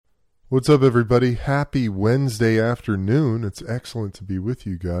What's up, everybody? Happy Wednesday afternoon. It's excellent to be with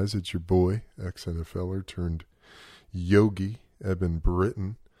you guys. It's your boy, ex-NFLer turned yogi, Eben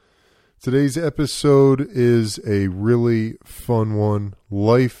Britton. Today's episode is a really fun one,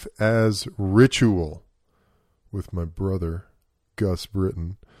 Life as Ritual, with my brother, Gus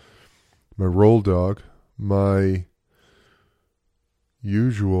Britton, my roll dog, my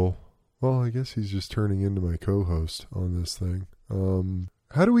usual, well, I guess he's just turning into my co-host on this thing.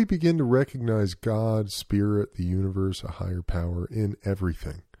 How do we begin to recognize God, spirit, the universe, a higher power in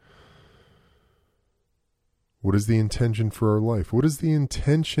everything? What is the intention for our life? What is the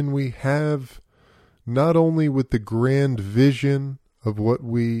intention we have, not only with the grand vision of what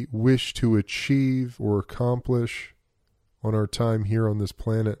we wish to achieve or accomplish on our time here on this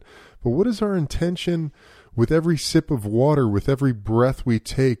planet, but what is our intention with every sip of water, with every breath we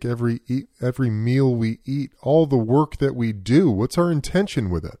take, every meal we eat, all the work that we do? What's our intention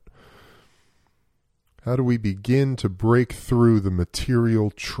with it? How do we begin to break through the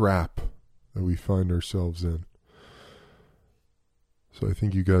material trap that we find ourselves in? So I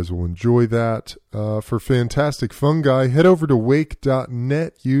think you guys will enjoy that. For fantastic fungi, head over to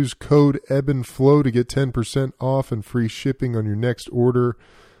wake.net. Use code EBBANDFLOW to get 10% off and free shipping on your next order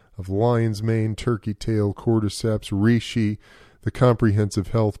of lion's mane, turkey tail, cordyceps, reishi, the comprehensive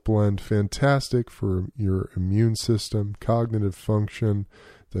health blend. Fantastic for your immune system, cognitive function,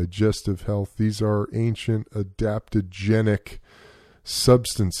 digestive health. These are ancient adaptogenic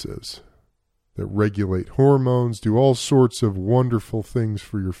substances that regulate hormones, do all sorts of wonderful things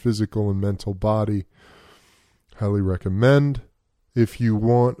for your physical and mental body. Highly recommend. If you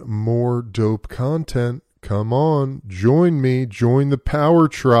want more dope content, come on, join me, join the Power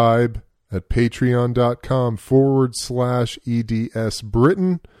Tribe at patreon.com/EDS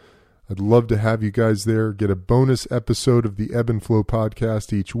Britain. I'd love to have you guys there. Get a bonus episode of the Ebb and Flow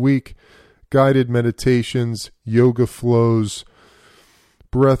podcast each week. Guided meditations, yoga flows,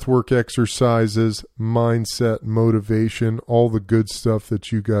 breathwork exercises, mindset, motivation, all the good stuff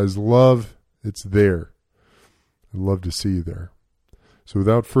that you guys love. It's there. I'd love to see you there. So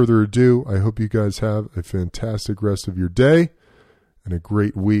without further ado, I hope you guys have a fantastic rest of your day and a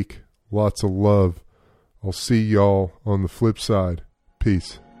great week. Lots of love. I'll see y'all on the flip side.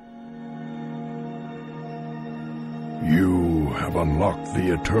 Peace. You have unlocked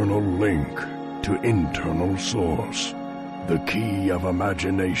the eternal link to internal source, the key of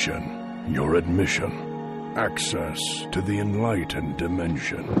imagination, your admission, access to the enlightened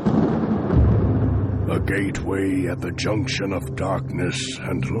dimension. A gateway at the junction of darkness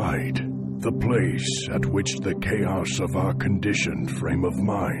and light. The place at which the chaos of our conditioned frame of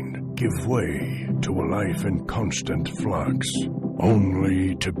mind give way to a life in constant flux,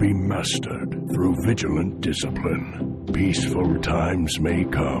 only to be mastered through vigilant discipline. Peaceful times may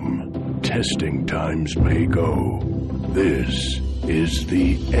come, testing times may go. This is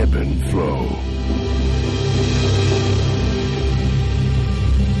the Ebb and Flow.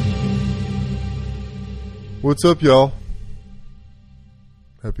 What's up, y'all?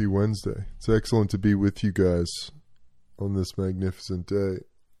 Happy Wednesday. It's excellent to be with you guys on this magnificent day.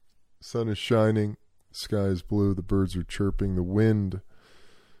 Sun is shining, the sky is blue, the birds are chirping, the wind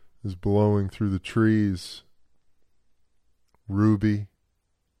is blowing through the trees. Ruby,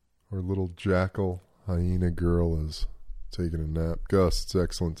 our little jackal hyena girl, is taking a nap. Gus, it's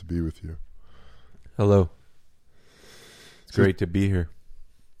excellent to be with you. Hello. It's great to be here.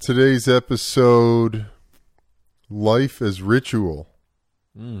 Today's episode, Life as Ritual.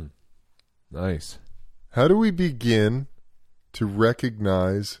 Nice. How do we begin to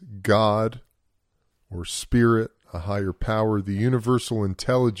recognize God or spirit, a higher power, the universal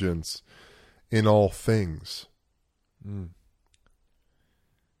intelligence in all things?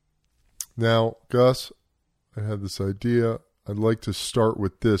 Now, Gus, I had this idea. I'd like to start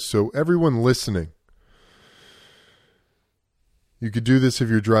with this. So everyone listening, you could do this if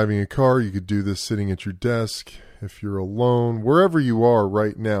you're driving a car. You could do this sitting at your desk. If you're alone, wherever you are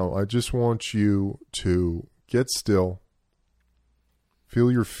right now, I just want you to get still.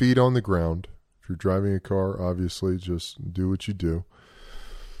 Feel your feet on the ground. If you're driving a car, obviously, just do what you do.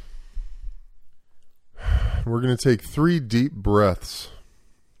 We're going to take 3 deep breaths.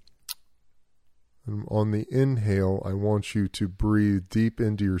 And on the inhale, I want you to breathe deep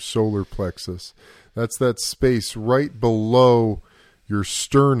into your solar plexus. That's that space right below your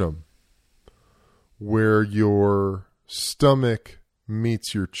sternum, where your stomach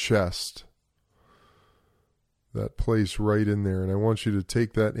meets your chest. That place right in there. And I want you to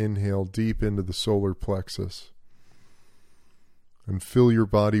take that inhale deep into the solar plexus and fill your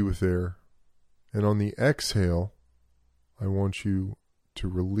body with air. And on the exhale, I want you to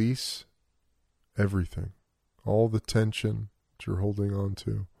release everything, all the tension that you're holding on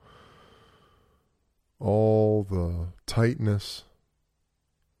to, all the tightness,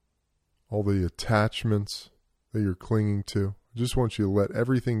 all the attachments that you're clinging to. I just want you to let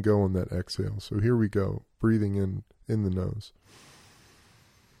everything go on that exhale. So here we go, breathing in the nose.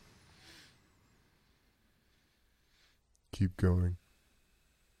 Keep going.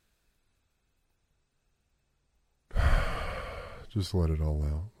 Just let it all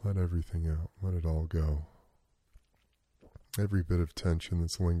out. Let everything out. Let it all go. Every bit of tension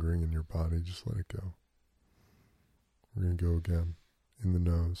that's lingering in your body, just let it go. We're going to go again in the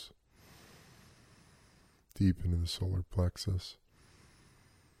nose, deep into the solar plexus.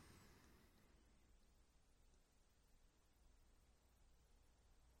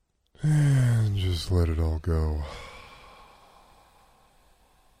 And just let it all go.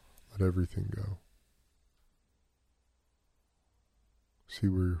 Let everything go. See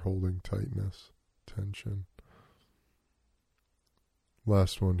where you're holding tightness, tension.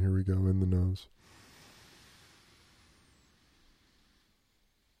 Last one, here we go, in the nose.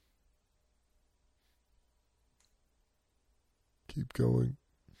 Keep going.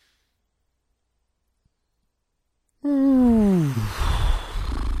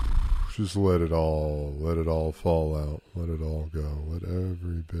 Just let it all fall out. Let it all go. Let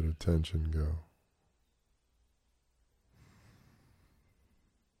every bit of tension go.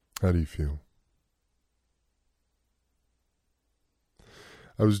 How do you feel?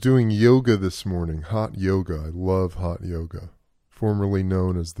 I was doing yoga this morning, hot yoga. I love hot yoga, formerly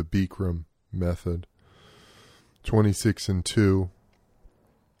known as the Bikram method, 26 and 2.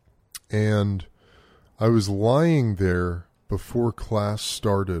 And I was lying there before class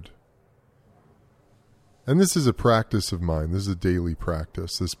started. And this is a practice of mine. This is a daily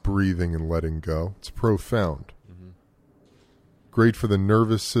practice, this breathing and letting go. It's profound. Great for the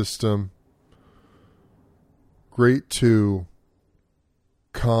nervous system. Great to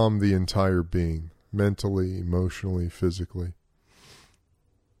calm the entire being, mentally, emotionally, physically.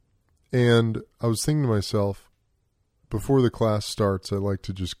 And I was thinking to myself, before the class starts, I like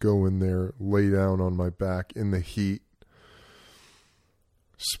to just go in there, lay down on my back in the heat,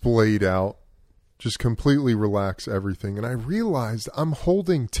 splayed out, just completely relax everything. And I realized I'm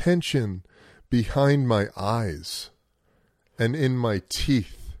holding tension behind my eyes and in my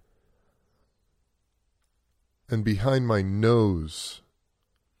teeth and behind my nose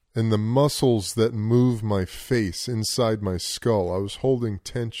and the muscles that move my face inside my skull. I was holding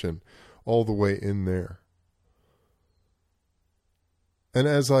tension all the way in there. And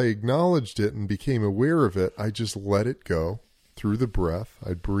as I acknowledged it and became aware of it, I just let it go through the breath.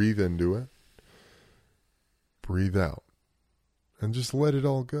 I'd breathe into it, breathe out, and just let it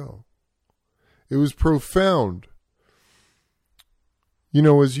all go. It was profound. You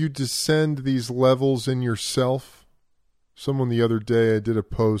know, as you descend these levels in yourself, someone the other day, I did a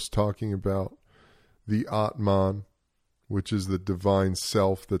post talking about the Atman, which is the divine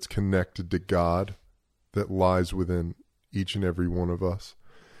self that's connected to God, that lies within each and every one of us.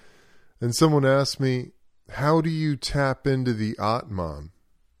 And someone asked me, how do you tap into the Atman?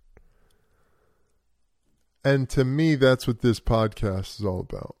 And to me, that's what this podcast is all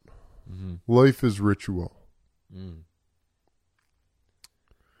about. Mm-hmm. Life is ritual. Mm.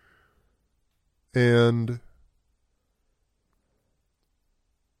 And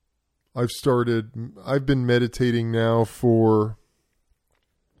I've been meditating now for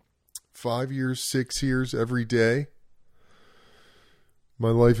 5 years, 6 years, every day.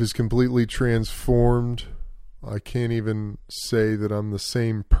 My life is completely transformed. I can't even say that I'm the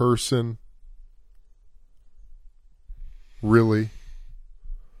same person. Really.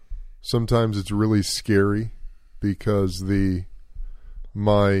 Sometimes it's really scary because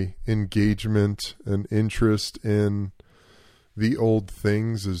my engagement and interest in the old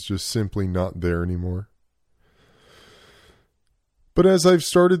things is just simply not there anymore. But as I've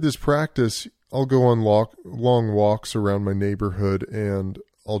started this practice, I'll go on long walks around my neighborhood and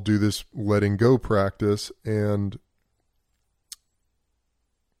I'll do this letting go practice. And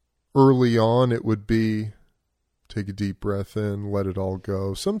early on, it would be take a deep breath in, let it all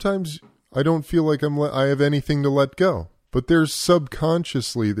go. Sometimes I don't feel like I have anything to let go, but there's all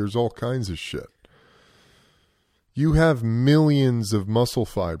kinds of shit. You have millions of muscle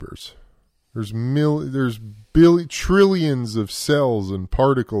fibers. There's trillions of cells and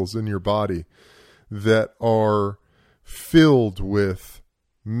particles in your body that are filled with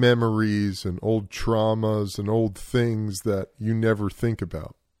memories and old traumas and old things that you never think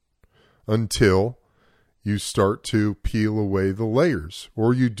about until you start to peel away the layers,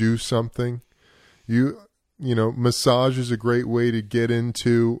 or you do something. massage is a great way to get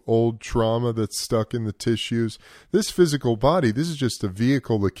into old trauma that's stuck in the tissues. This physical body, this is just a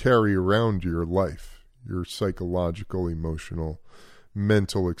vehicle to carry around your life, your psychological, emotional,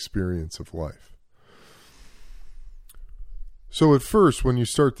 mental experience of life. So at first, when you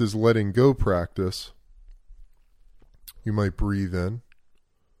start this letting go practice, you might breathe in,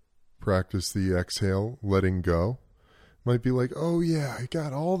 practice the exhale, letting go. Might be like, oh yeah, I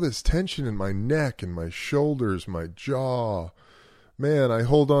got all this tension in my neck and my shoulders, my jaw. Man, I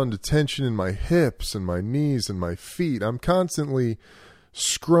hold on to tension in my hips and my knees and my feet. I'm constantly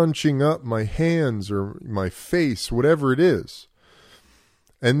scrunching up my hands or my face, whatever it is.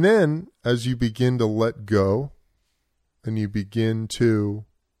 And then as you begin to let go and you begin to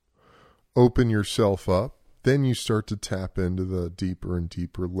open yourself up, then you start to tap into the deeper and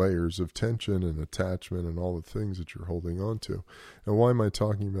deeper layers of tension and attachment and all the things that you're holding on to. And why am I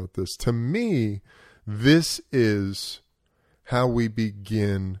talking about this? To me, this is how we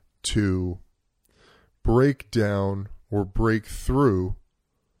begin to break down or break through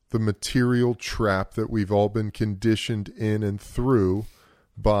the material trap that we've all been conditioned in and through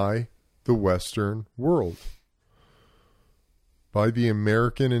by the Western world, by the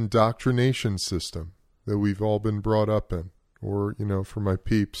American indoctrination system that we've all been brought up in, or, for my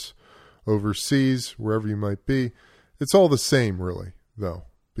peeps overseas, wherever you might be, it's all the same really, though,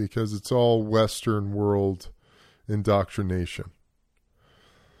 because it's all Western world indoctrination.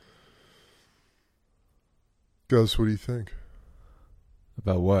 Gus, what do you think?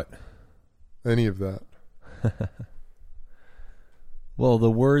 About what? Any of that. Well, the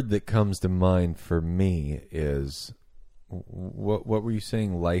word that comes to mind for me is, what were you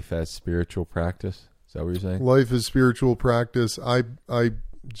saying? Life as spiritual practice? Is that what you're saying? Life is spiritual practice. I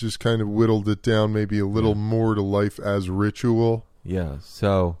just kind of whittled it down maybe a little more to life as ritual. Yeah.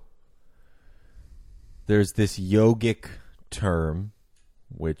 So there's this yogic term,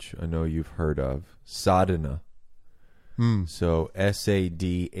 which I know you've heard of, sadhana. So S-A-D-H-A-N-A,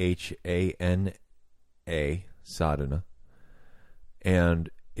 sadhana. And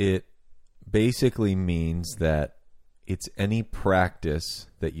it basically means that it's any practice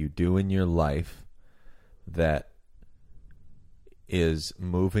that you do in your life that is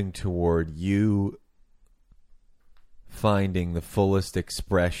moving toward you finding the fullest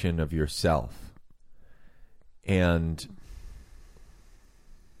expression of yourself. And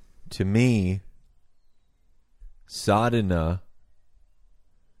to me, sadhana,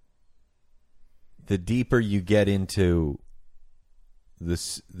 the deeper you get into the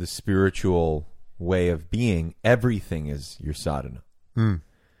spiritual way of being, everything is your sadhana.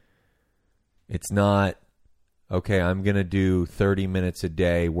 It's not, okay, I'm going to do 30 minutes a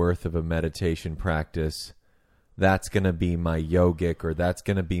day worth of a meditation practice. That's going to be my yogic, or that's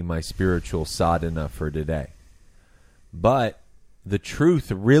going to be my spiritual sadhana for today. But the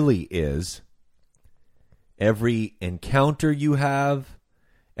truth really is, every encounter you have,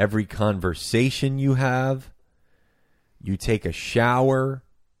 every conversation you have, you take a shower,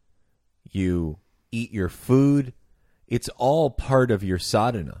 you eat your food, it's all part of your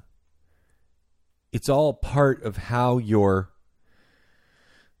sadhana. It's all part of how you're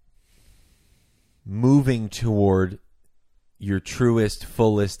moving toward your truest,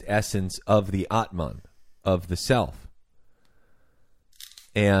 fullest essence of the Atman, of the self.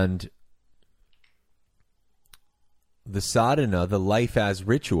 And the sadhana, the life as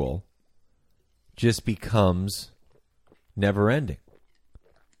ritual, just becomes never ending.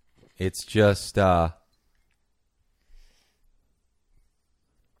 It's just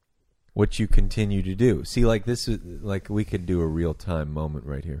what you continue to do. See, like this is like we could do a real time moment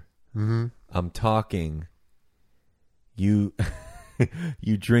right here. Mm-hmm. I'm talking. You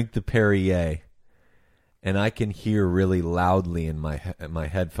drink the Perrier, and I can hear really loudly in my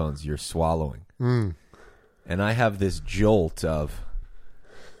headphones you're swallowing. And I have this jolt of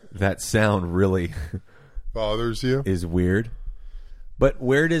that sound really bothers you, is weird. But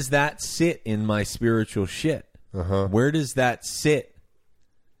where does that sit in my spiritual shit? Where does that sit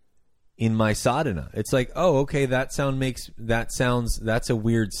in my sadhana? It's like, oh, okay, that's a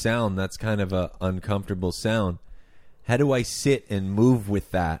weird sound. That's kind of a uncomfortable sound. How do I sit and move with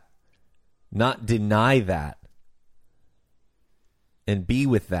that? Not deny that. And be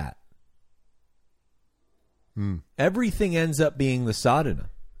with that. Everything ends up being the sadhana.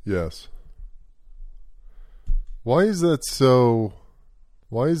 Yes. Why is that so?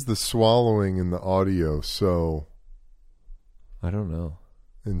 Why is the swallowing in the audio so? I don't know.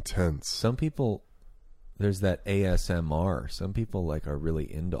 Intense. Some people, there's that ASMR. Some people like are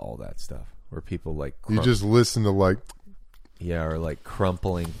really into all that stuff. Where people like you just listen to like, yeah, or like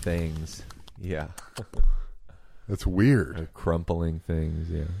crumpling things. Yeah. That's weird. Or crumpling things,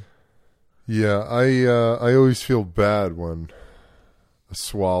 yeah. Yeah, I always feel bad when a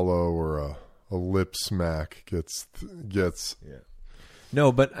swallow or a lip smack gets. Yeah.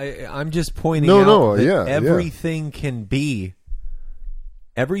 No, but I'm just pointing out that everything can be.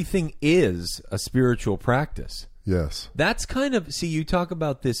 Everything is a spiritual practice. Yes. That's kind of, see, you talk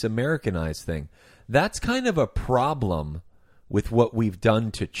about this Americanized thing. That's kind of a problem with what we've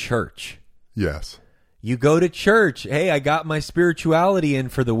done to church. Yes. You go to church. Hey, I got my spirituality in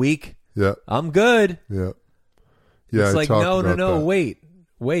for the week. Yeah. I'm good. Yeah. Yeah. It's I like, talked no, about that.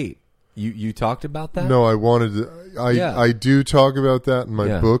 wait. You talked about that? No, I wanted to. I do talk about that in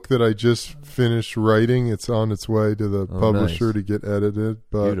my book that I just finished writing. It's on its way to the publisher nice. to get edited.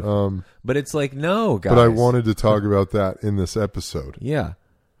 But but it's like, no, guys. But I wanted to talk about that in this episode. Yeah.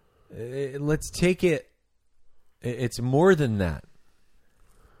 Let's take it. It's more than that.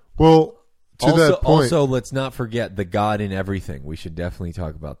 Well, to that point. Also, let's not forget the God in everything. We should definitely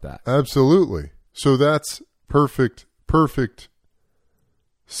talk about that. Absolutely. So that's perfect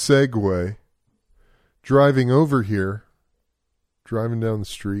segue. Driving over here, driving down the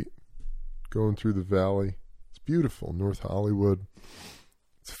street, going through the valley. It's beautiful, North Hollywood.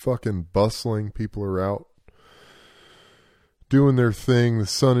 It's fucking bustling. People are out doing their thing. The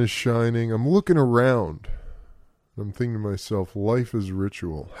sun is shining. I'm looking around. I'm thinking to myself, life is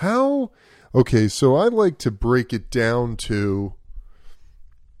ritual. How? Okay, so I like to break it down to...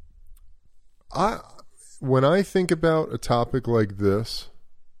 When I think about a topic like this,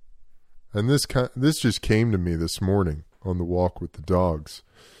 and this just came to me this morning on the walk with the dogs.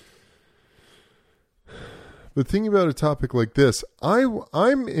 But thinking about a topic like this,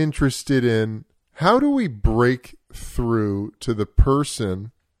 I'm interested in how do we break through to the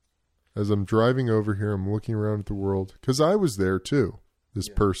person. As I'm driving over here, I'm looking around at the world because I was there too. This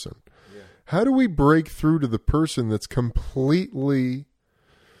person. Yeah. How do we break through to the person that's completely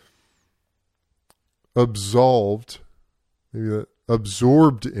absorbed in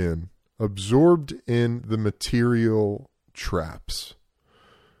the material traps?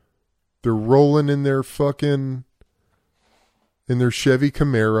 They're rolling in their Chevy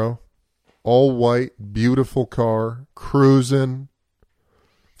Camaro, all white, beautiful car, cruising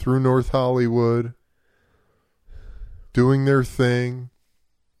through North Hollywood, doing their thing,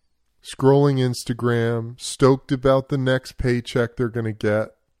 scrolling Instagram, stoked about the next paycheck they're going to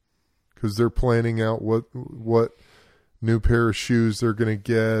get because they're planning out what new pair of shoes they're going to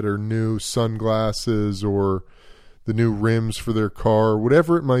get, or new sunglasses, or the new rims for their car,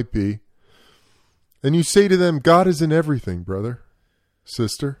 whatever it might be. And you say to them, God is in everything, brother,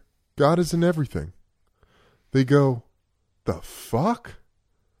 sister. God is in everything. They go, the fuck?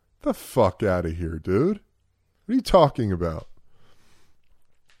 The fuck out of here, dude. What are you talking about?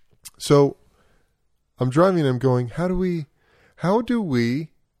 So I'm driving and I'm going, how do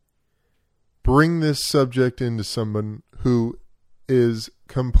we bring this subject into someone who is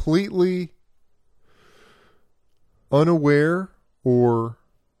completely unaware or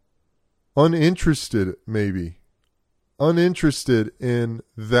uninterested in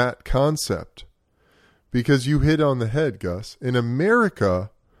that concept? Because you hit on the head, Gus. In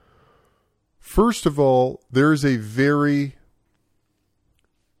America, first of all, there's a very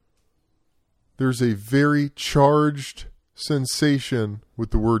charged sensation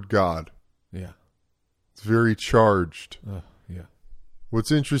with the word God. Yeah. It's very charged. Yeah.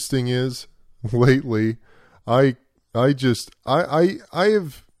 What's interesting is lately I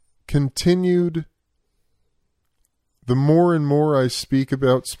have continued, the more and more I speak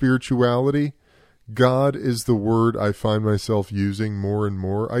about spirituality, God is the word I find myself using more and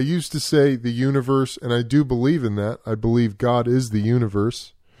more. I used to say the universe, and I do believe in that. I believe God is the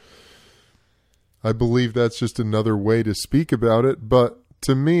universe. I believe that's just another way to speak about it. But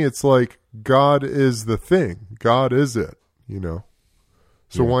to me, it's like God is the thing. God is it,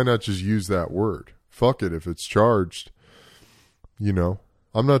 So why not just use that word? Fuck it if it's charged. I'm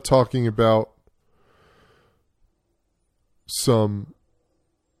not talking about some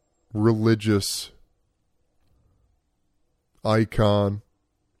religious icon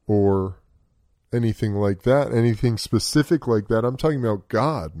or anything like that, anything specific like that. I'm talking about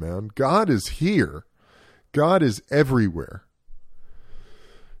God, man. God is here. God is everywhere.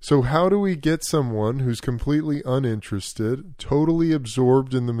 So how do we get someone who's completely uninterested, totally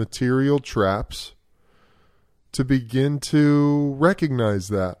absorbed in the material traps, to begin to recognize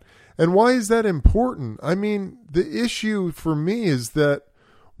that? And why is that important? I mean, the issue for me is that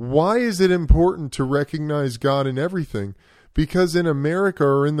why is it important to recognize God in everything? Because in America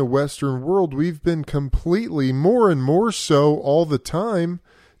or in the Western world, we've been completely, more and more so all the time,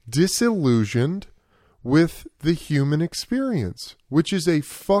 disillusioned with the human experience, which is a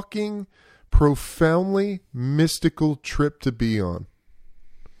fucking profoundly mystical trip to be on.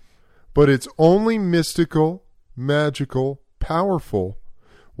 But it's only mystical, magical, powerful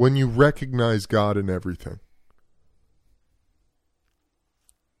when you recognize God in everything.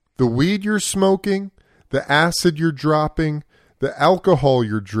 The weed you're smoking, the acid you're dropping, the alcohol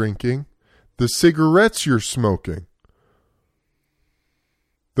you're drinking, the cigarettes you're smoking,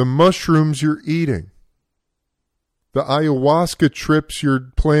 the mushrooms you're eating, the ayahuasca trips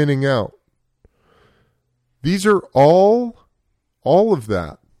you're planning out. These are all of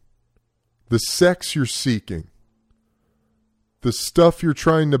that. The sex you're seeking, the stuff you're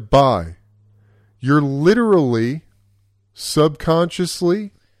trying to buy. You're literally,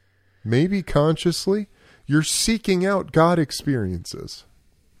 subconsciously, maybe consciously, you're seeking out God experiences.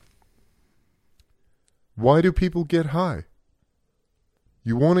 Why do people get high?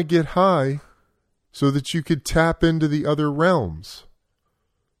 You want to get high so that you could tap into the other realms.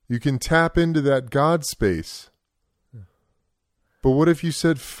 You can tap into that God space. But what if you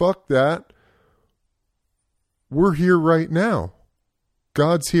said, fuck that? We're here right now.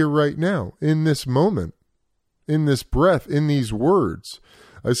 God's here right now, in this moment, in this breath, in these words.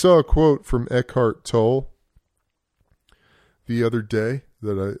 I saw a quote from Eckhart Tolle the other day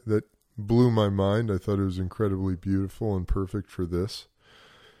that blew my mind. I thought it was incredibly beautiful and perfect for this.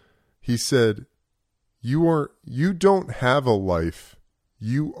 He said, you don't have a life.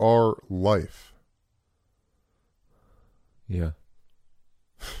 You are life. Yeah.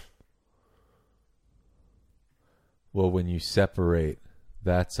 Well, when you separate,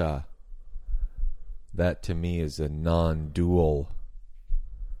 that to me is a non-dual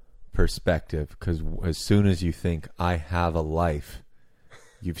perspective, because as soon as you think, I have a life,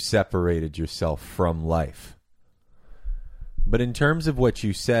 you've separated yourself from life. But in terms of what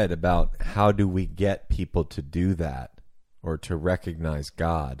you said about how do we get people to do that or to recognize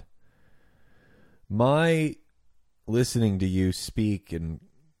God, my listening to you speak and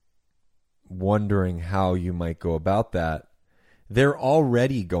wondering how you might go about that, they're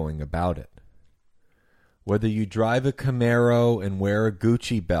already going about it. Whether you drive a Camaro and wear a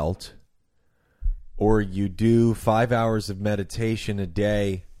Gucci belt, or you do 5 hours of meditation a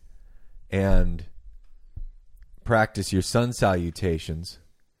day and practice your sun salutations,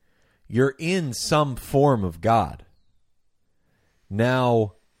 you're in some form of God.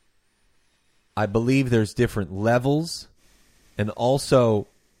 Now, I believe there's different levels, and also,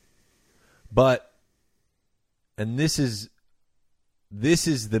 and this is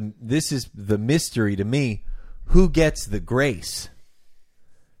the mystery to me. Who gets the grace?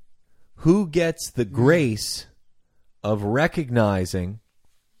 Who gets the grace of recognizing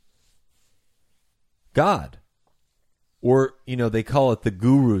God? Or, they call it the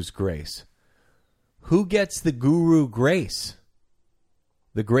guru's grace. Who gets the guru grace?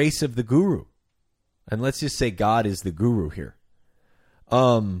 The grace of the guru. And let's just say God is the guru here.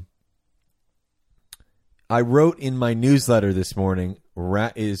 I wrote in my newsletter this morning,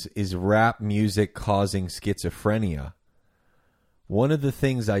 is rap music causing schizophrenia? One of the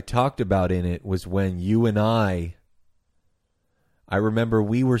things I talked about in it was when you and I remember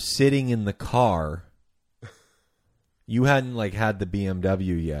we were sitting in the car. You hadn't had the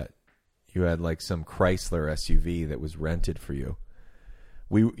BMW yet. You had some Chrysler SUV that was rented for you.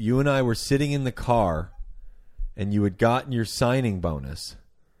 You and I were sitting in the car, and you had gotten your signing bonus.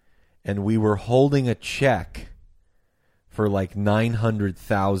 And we were holding a check for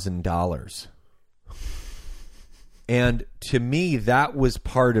 $900,000. And to me, that was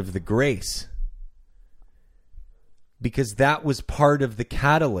part of the grace. Because that was part of the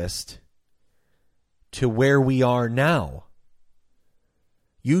catalyst to where we are now.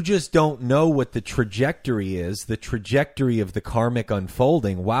 You just don't know what the trajectory is, the trajectory of the karmic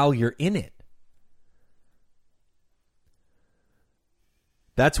unfolding while you're in it.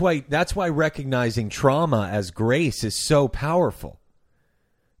 That's why recognizing trauma as grace is so powerful.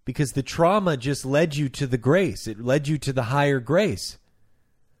 Because the trauma just led you to the grace. It led you to the higher grace.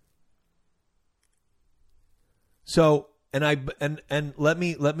 So, and let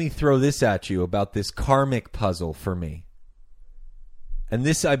me throw this at you about this karmic puzzle for me. And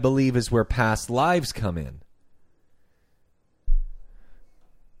this, I believe, is where past lives come in.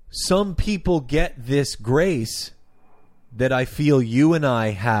 Some people get this grace that I feel you and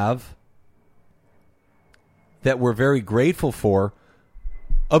I have, that we're very grateful for,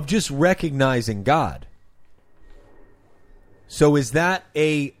 of just recognizing God. So is that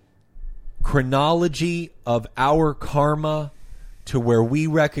a chronology of our karma to where we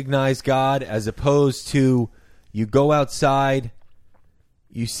recognize God, as opposed to you go outside,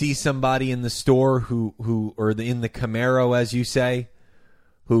 You see somebody in the store in the Camaro, as you say,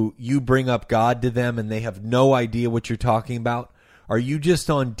 who you bring up God to them and they have no idea what you're talking about. Are you just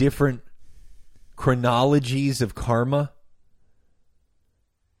on different chronologies of karma?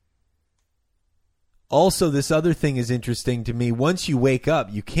 Also, this other thing is interesting to me. Once you wake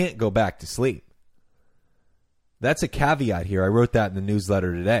up, you can't go back to sleep. That's a caveat here. I wrote that in the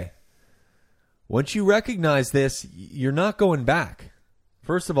newsletter today. Once you recognize this, you're not going back.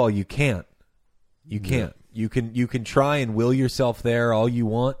 First of all, you can't. You can't. You can try and will yourself there all you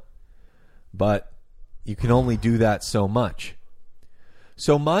want, but you can only do that so much.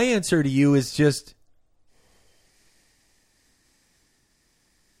 So my answer to you is just,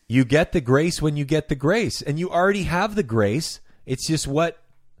 you get the grace when you get the grace, and you already have the grace. It's just what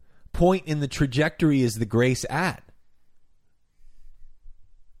point in the trajectory is the grace at?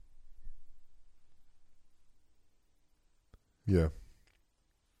 Yeah.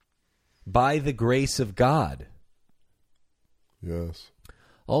 By the grace of God. Yes.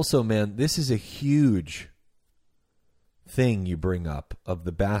 Also, man, this is a huge thing you bring up of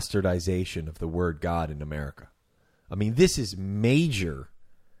the bastardization of the word God in America. I mean, this is major,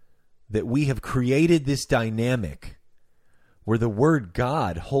 that we have created this dynamic where the word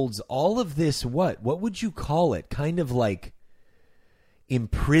God holds all of this, what would you call it? Kind of like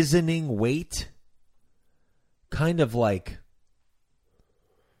imprisoning weight? Kind of like,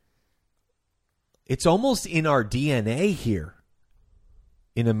 it's almost in our DNA here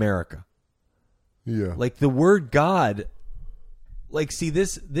in America. Yeah. Like the word God, like, see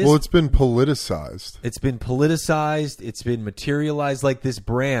this. Well, it's been politicized. It's been politicized. It's been materialized. Like this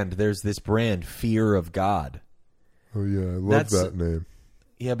brand, there's this brand, Fear of God. Oh, yeah. I love that name.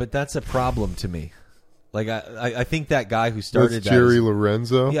 Yeah, but that's a problem to me. Like, I think that guy who started That's that Jerry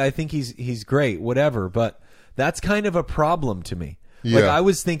Lorenzo? Yeah, I think he's great, whatever. But that's kind of a problem to me. Yeah. Like, I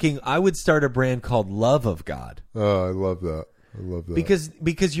was thinking I would start a brand called Love of God. Oh, I love that. I love that.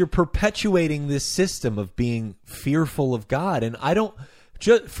 Because you're perpetuating this system of being fearful of God. And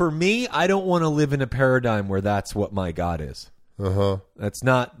for me, I don't want to live in a paradigm where that's what my God is. Uh-huh. That's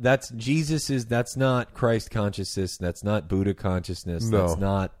not Christ consciousness. That's not Buddha consciousness.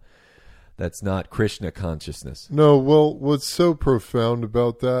 No. That's not Krishna consciousnness. No, well, what's so profound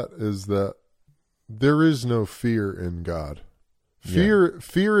about that is that there is no fear in God. Fear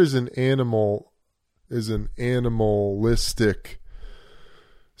is an animalistic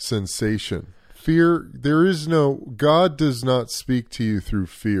sensation. God does not speak to you through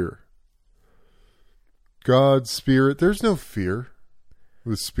fear. God's spirit, there's no fear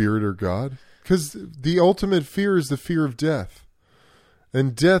with spirit or God, because the ultimate fear is the fear of death.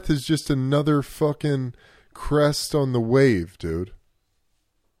 And death is just another fucking crest on the wave, dude.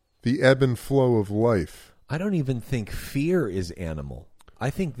 The ebb and flow of life. I don't even think fear is animal. I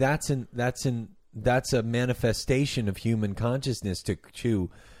think that's a manifestation of human consciousness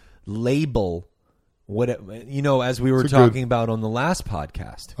to label what as we were talking about on the last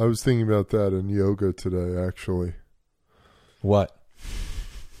podcast. I was thinking about that in yoga today, actually. What?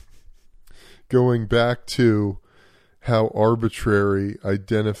 Going back to how arbitrary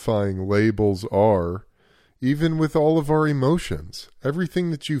identifying labels are, even with all of our emotions,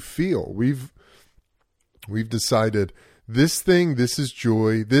 everything that you feel, we've decided this thing, this is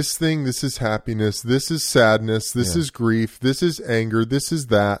joy, this thing, this is happiness, this is sadness, this is grief, this is anger, this is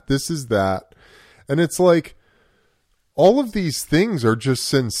that, this is that. And it's like all of these things are just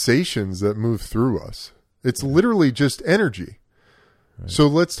sensations that move through us. It's literally just energy. Right. So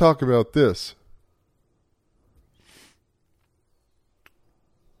let's talk about this.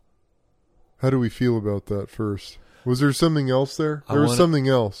 How do we feel about that first? Was there something else there? There was something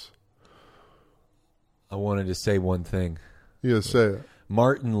else. I wanted to say one thing. Yeah, say it.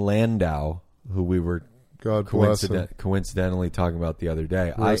 Martin Landau, who we were coincidentally talking about the other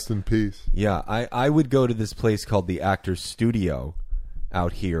day. Rest in peace. Yeah, I would go to this place called the Actors Studio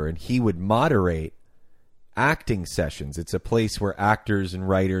out here, and he would moderate acting sessions. It's a place where actors and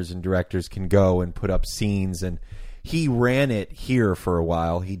writers and directors can go and put up scenes, and he ran it here for a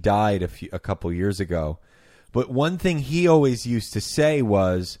while. He died a couple years ago. But one thing he always used to say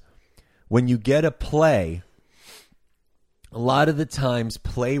was, when you get a play, a lot of the times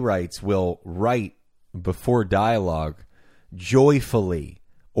playwrights will write before dialogue joyfully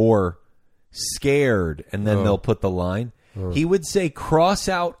or scared, and then they'll put the line. He would say cross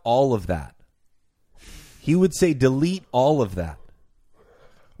out all of that. He would say delete all of that,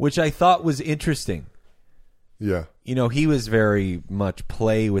 which I thought was interesting. Yeah. He was very much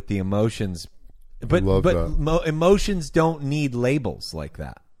play with the emotions, but emotions don't need labels like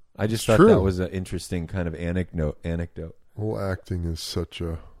that. I just thought that was an interesting kind of anecdote. Well, acting is such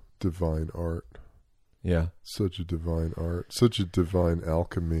a divine art. Yeah. Such a divine art. Such a divine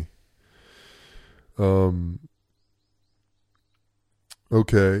alchemy.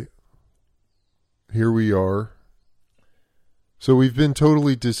 Okay. Here we are. So we've been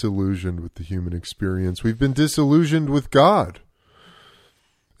totally disillusioned with the human experience. We've been disillusioned with God.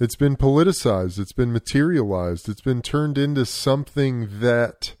 It's been politicized. It's been materialized. It's been turned into something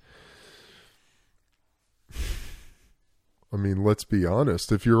that... I mean, let's be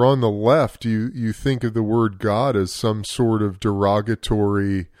honest. If you're on the left, you think of the word God as some sort of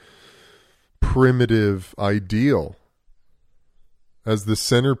derogatory, primitive ideal, as the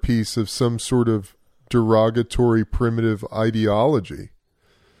centerpiece of some sort of derogatory, primitive ideology,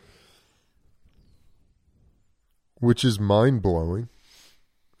 which is mind-blowing.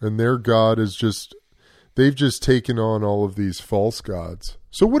 And their God is just, they've just taken on all of these false gods.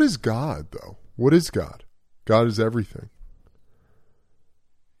 So what is God, though? What is God? God is everything.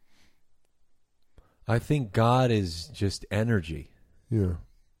 I think God is just energy. Yeah.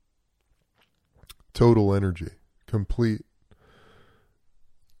 Total energy. Complete.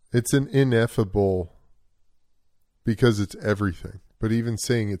 It's an ineffable, because it's everything. But even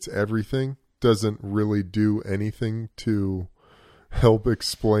saying it's everything doesn't really do anything to help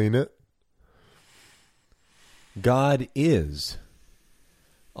explain it. God is.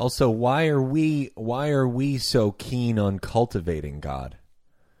 Also, why are we so keen on cultivating God?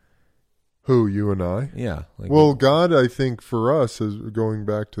 Who, you and I? Yeah. Well, God, I think for us, as going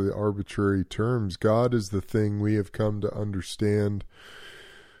back to the arbitrary terms, God is the thing we have come to understand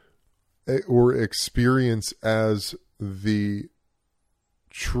or experience as the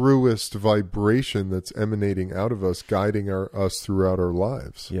truest vibration that's emanating out of us, guiding us throughout our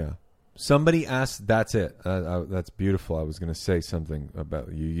lives. Yeah. Somebody asked, that's it. That's beautiful. I was going to say something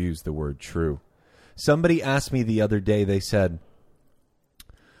about, you used the word true. Somebody asked me the other day, they said,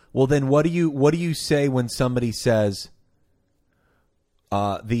 well, then what do you say when somebody says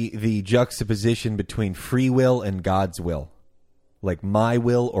the juxtaposition between free will and God's will, like my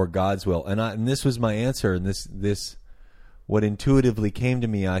will or God's will? And this was my answer. And this what intuitively came to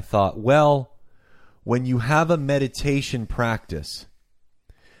me. I thought, well, when you have a meditation practice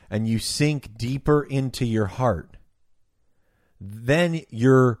and you sink deeper into your heart, then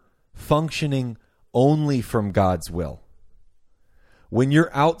you're functioning only from God's will. When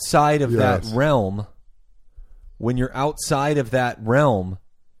you're outside of that realm,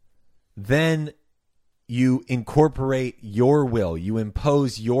 then you incorporate your will. You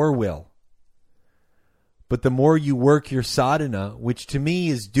impose your will. But the more you work your sadhana, which to me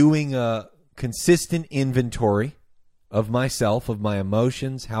is doing a consistent inventory of myself, of my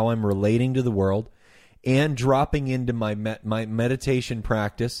emotions, how I'm relating to the world, and dropping into my meditation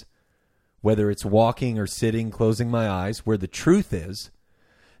practice, whether it's walking or sitting, closing my eyes, where the truth is,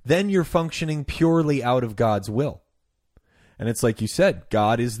 then you're functioning purely out of God's will. And it's like you said,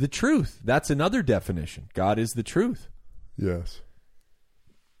 God is the truth. That's another definition. God is the truth. Yes.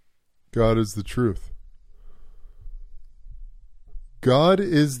 God is the truth. God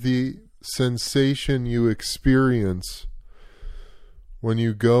is the sensation you experience when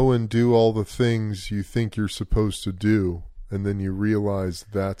you go and do all the things you think you're supposed to do, and then you realize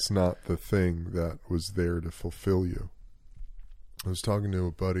that's not the thing that was there to fulfill you. I was talking to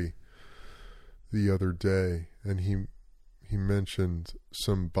a buddy the other day, and he mentioned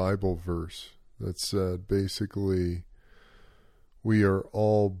some Bible verse that said, basically, we are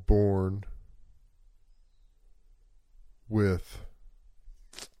all born with...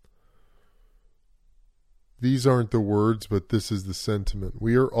 These aren't the words, but this is the sentiment.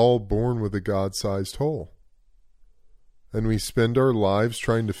 We are all born with a God-sized hole. And we spend our lives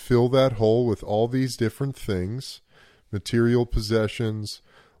trying to fill that hole with all these different things, material possessions,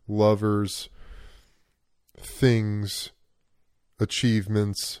 lovers, things,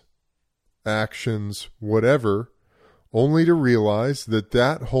 achievements, actions, whatever, only to realize that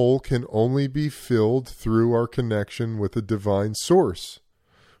that hole can only be filled through our connection with a divine source,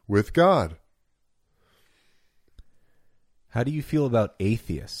 with God. How do you feel about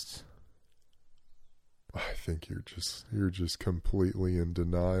atheists? I think you're just completely in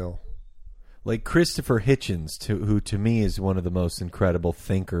denial. Like Christopher Hitchens, who to me is one of the most incredible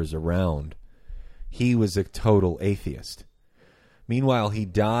thinkers around. He was a total atheist. Meanwhile, he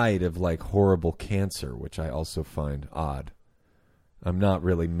died of like horrible cancer, which I also find odd. I'm not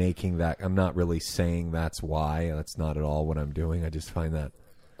really saying that's why. That's not at all what I'm doing. I just find that.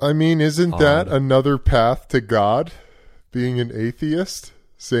 I mean, isn't that another path to God? Being an atheist,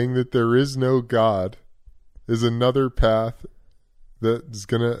 saying that there is no God, is another path that's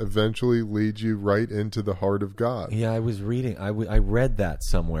going to eventually lead you right into the heart of God. Yeah, I was reading. I read that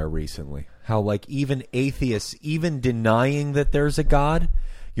somewhere recently. How like even atheists, even denying that there's a God,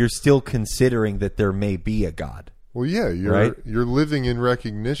 you're still considering that there may be a God. Well, yeah, you're living in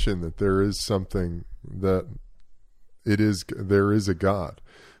recognition that there is something that there is a God.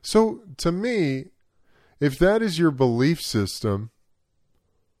 So to me, if that is your belief system,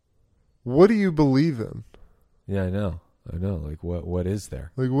 what do you believe in? Yeah, I know. Like, what is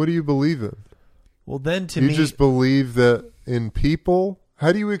there? Like, what do you believe in? Well, then to you me... You just believe that in people?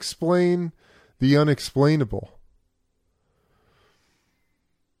 How do you explain the unexplainable?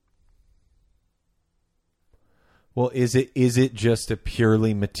 Well, is it just a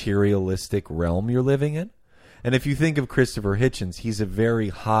purely materialistic realm you're living in? And if you think of Christopher Hitchens, he's a very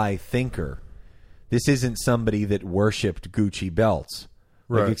high thinker. This isn't somebody that worshipped Gucci belts.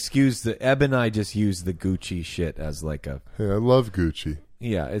 Like, right. Eb and I just use the Gucci shit as like a... Hey, I love Gucci.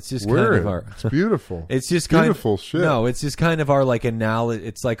 Yeah, it's just kind of our... It's beautiful. It's just beautiful shit. No, it's just kind of our like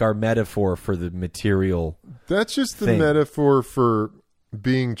it's like our metaphor for the material. That's just the thing. Metaphor for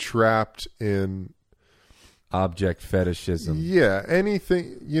being trapped in object fetishism. Yeah,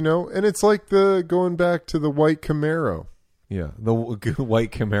 anything, and it's like going back to the white Camaro. Yeah, the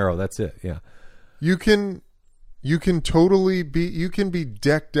white Camaro, that's it. Yeah. You can totally be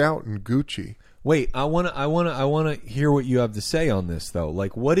decked out in Gucci. Wait, I want to hear what you have to say on this though.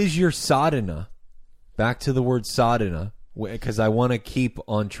 Like, what is your sadhana? Back to the word sadhana, because I want to keep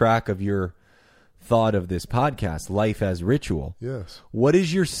on track of your thought of this podcast, life as ritual. Yes. What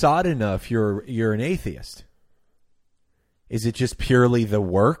is your sadhana if you're an atheist? Is it just purely the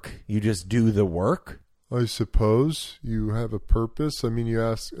work? You just do the work? I suppose you have a purpose. I mean,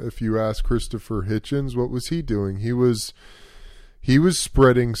 if you ask Christopher Hitchens, what was he doing? He was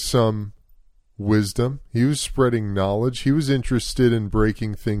spreading some wisdom. He was spreading knowledge. He was interested in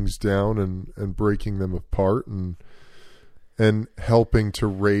breaking things down and breaking them apart and helping to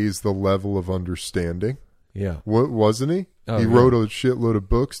raise the level of understanding. Yeah. What wasn't he? Oh, he yeah. wrote a shitload of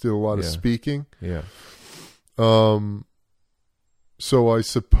books, did a lot of speaking. Yeah. So I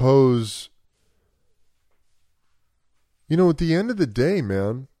suppose, at the end of the day,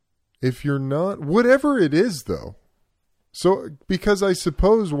 man, if you're not, whatever it is, though. So, because I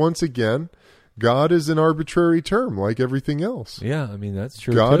suppose, once again, God is an arbitrary term like everything else. Yeah, I mean, that's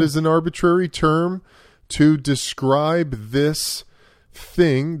true. God too. is an arbitrary term to describe this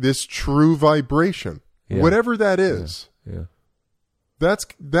thing, this true vibration, whatever that is. Yeah.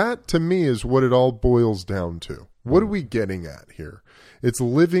 That to me is what it all boils down to. What are we getting at here? It's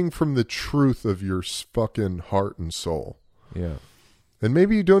living from the truth of your fucking heart and soul. Yeah. And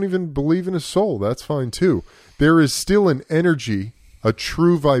maybe you don't even believe in a soul. That's fine too. There is still an energy, a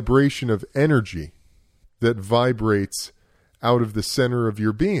true vibration of energy that vibrates out of the center of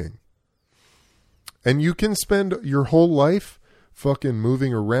your being. And you can spend your whole life fucking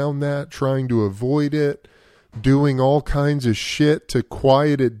moving around that, trying to avoid it, doing all kinds of shit to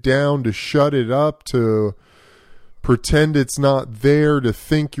quiet it down, to shut it up, to pretend it's not there, to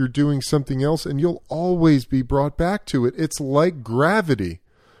think you're doing something else, and you'll always be brought back to it. It's like gravity,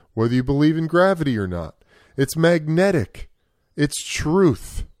 whether you believe in gravity or not. It's magnetic. It's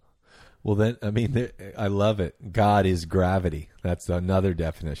truth. Well, then, I mean, I love it. God is gravity. That's another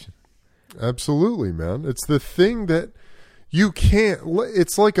definition. Absolutely, man. It's the thing that you can't...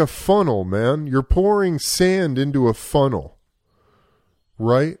 It's like a funnel, man. You're pouring sand into a funnel,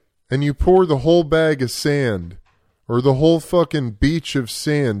 right? And you pour the whole bag of sand or the whole fucking beach of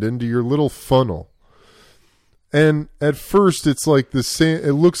sand into your little funnel. And at first it's like the sand,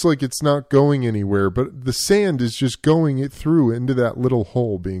 it looks like it's not going anywhere, but the sand is just going it through into that little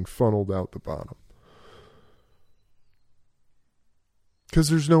hole being funneled out the bottom. Because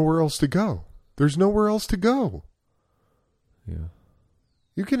there's nowhere else to go. There's nowhere else to go. Yeah.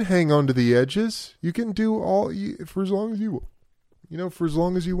 You can hang on to the edges. You can do all for as long as you for as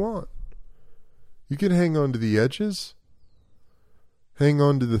long as you want. You can hang on to the edges. Hang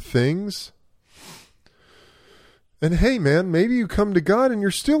on to the things. And hey, man, maybe you come to God and you're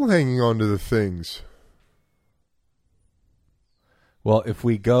still hanging on to the things. Well, if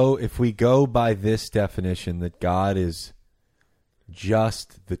we go by this definition that God is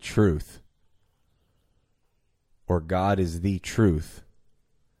just the truth, or God is the truth,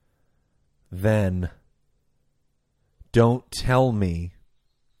 then don't tell me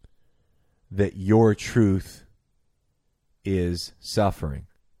that your truth is suffering,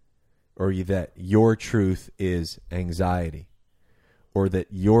 or that your truth is anxiety, or that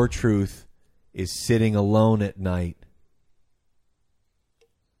your truth is sitting alone at night,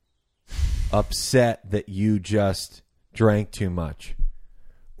 upset that you just drank too much,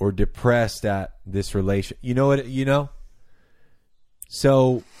 or depressed at this relation. You know what? You know?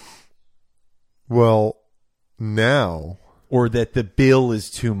 So... Well, now... Or that the bill is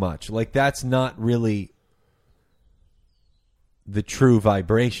too much. Like, that's not really the true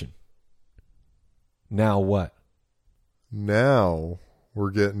vibration. Now what? Now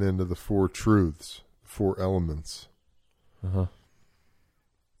we're getting into the four truths, four elements. Uh-huh.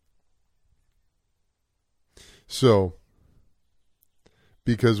 So,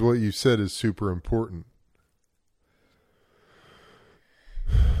 because what you said is super important.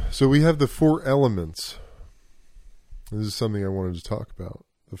 So we have the four elements. This is something I wanted to talk about.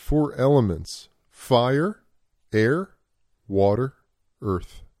 The four elements: fire, air, water,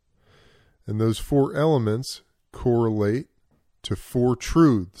 earth. And those four elements correlate to four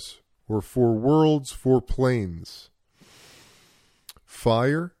truths, or four worlds, four planes.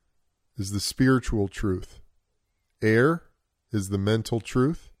 Fire is the spiritual truth. Air is the mental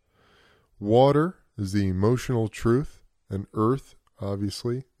truth. Water is the emotional truth. And earth,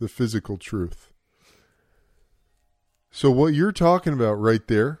 obviously, the physical truth. So what you're talking about right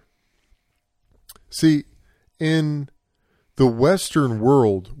there, see, in the Western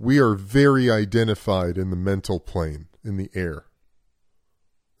world, we are very identified in the mental plane, in the air.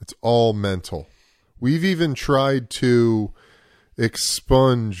 It's all mental. We've even tried to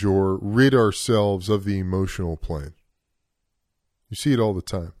expunge or rid ourselves of the emotional plane. You see it all the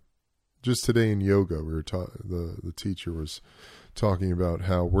time. Just today in yoga, we were the teacher was talking about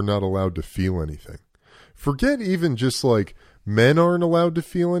how we're not allowed to feel anything. Forget even just like men aren't allowed to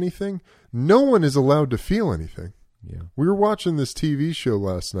feel anything. No one is allowed to feel anything. Yeah. We were watching this TV show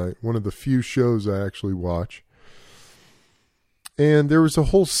last night, one of the few shows I actually watch. And there was a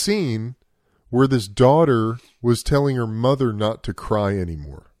whole scene where this daughter was telling her mother not to cry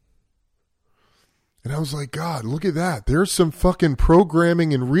anymore. And I was like, God, look at that. There's some fucking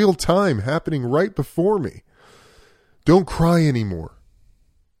programming in real time happening right before me. Don't cry anymore.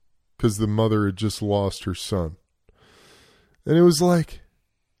 Because the mother had just lost her son. And it was like,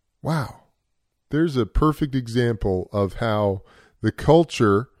 wow. There's a perfect example of how the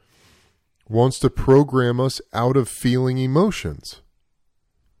culture wants to program us out of feeling emotions.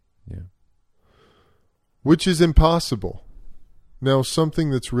 Yeah. Which is impossible. Now, something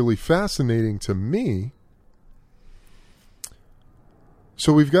that's really fascinating to me.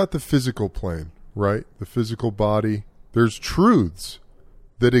 So we've got the physical plane, right? The physical body. There's truths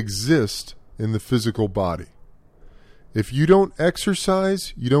that exist in the physical body. If you don't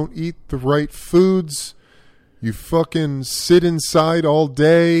exercise, you don't eat the right foods, you fucking sit inside all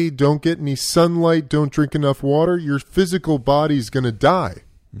day, don't get any sunlight, don't drink enough water, your physical body's going to die.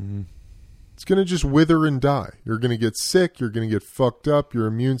 Mm-hmm. It's going to just wither and die. You're going to get sick, you're going to get fucked up, your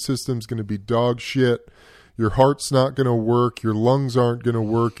immune system's going to be dog shit, your heart's not going to work, your lungs aren't going to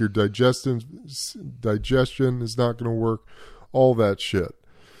work, your digestion is not going to work, all that shit.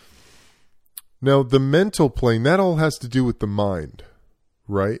 Now, the mental plane, that all has to do with the mind,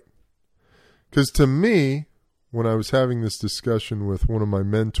 right? Because to me, when I was having this discussion with one of my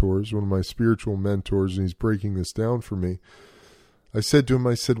mentors, one of my spiritual mentors, and he's breaking this down for me, I said to him,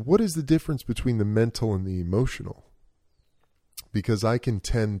 what is the difference between the mental and the emotional? Because I can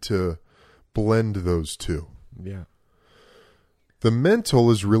tend to blend those two. Yeah. The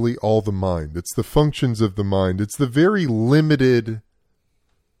mental is really all the mind. It's the functions of the mind. It's the very limited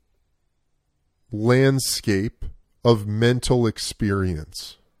landscape of mental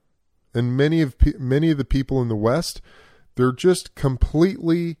experience. And many of the people in the West, they're just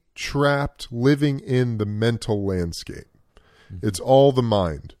completely trapped living in the mental landscape. Mm-hmm. It's all the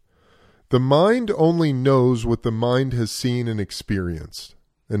mind. The mind only knows what the mind has seen and experienced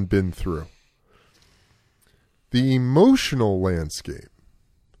and been through. The emotional landscape.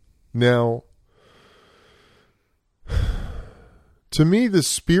 Now, to me, the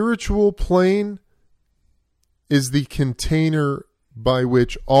spiritual plane is the container by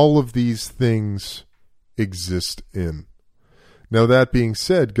which all of these things exist in. Now, that being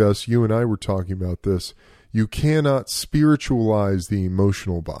said, Gus, you and I were talking about this. You cannot spiritualize the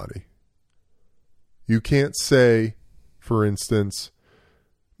emotional body. You can't say, for instance,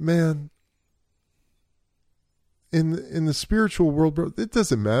 man, in the spiritual world, bro, it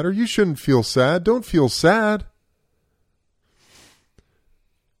doesn't matter. You shouldn't feel sad. Don't feel sad.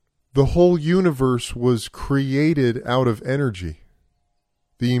 The whole universe was created out of energy.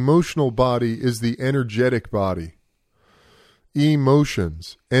 The emotional body is the energetic body.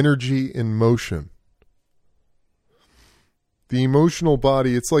 Emotions, energy in motion. The emotional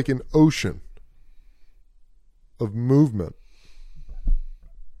body, it's like an ocean of movement.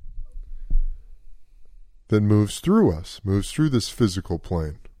 that moves through us, moves through this physical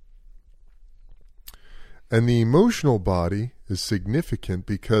plane. And the emotional body is significant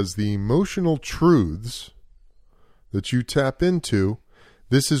because the emotional truths that you tap into,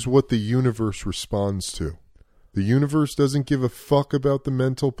 this is what the universe responds to. The universe doesn't give a fuck about the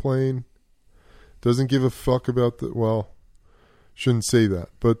mental plane, doesn't give a fuck about the, well, shouldn't say that,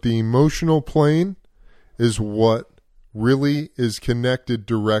 but the emotional plane is what really is connected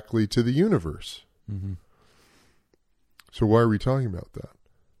directly to the universe. Mm-hmm. So why are we talking about that?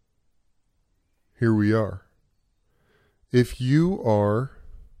 Here we are. If you are,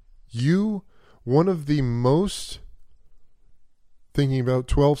 one of the most thinking about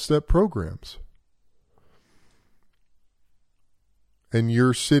 12-step programs, and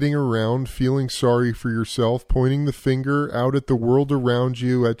you're sitting around feeling sorry for yourself, pointing the finger out at the world around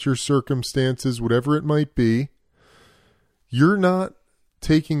you, at your circumstances, whatever it might be, you're not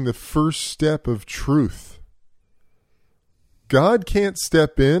taking the first step of truth. God can't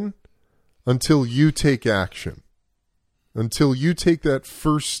step in until you take action, until you take that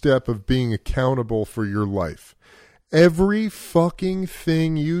first step of being accountable for your life. Every fucking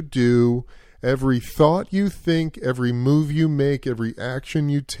thing you do, every thought you think, every move you make, every action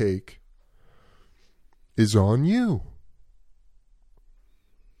you take is on you.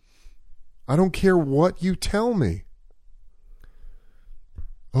 I don't care what you tell me.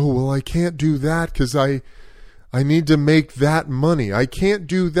 Oh, well, I can't do that because I need to make that money. I can't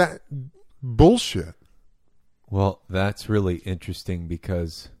do that. Bullshit. Well, that's really interesting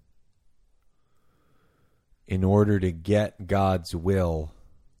because in order to get God's will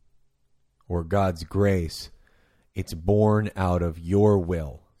or God's grace, it's born out of your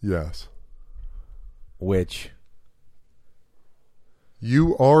will. Yes. Which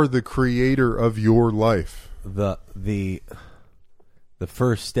you are the creator of your life. The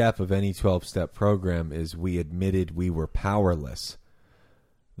first step of any 12-step program is we admitted we were powerless.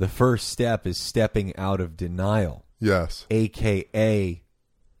 The first step is stepping out of denial. Yes. AKA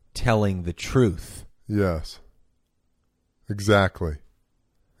telling the truth. Yes. Exactly.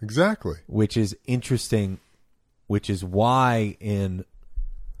 Exactly. Which is interesting, which is why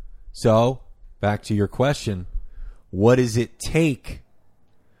so, back to your question, what does it take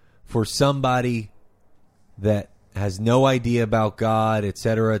for somebody that has no idea about God, et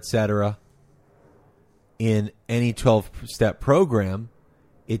cetera, in any 12-step program?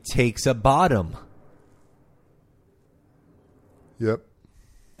 It takes a bottom. Yep.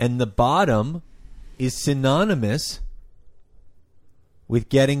 And the bottom is synonymous with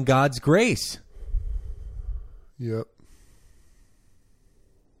getting God's grace. Yep.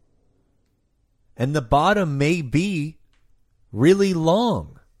 And the bottom may be really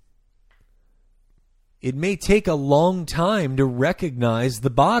long. It may take a long time to recognize the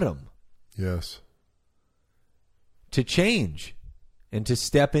bottom. Yes. To change and to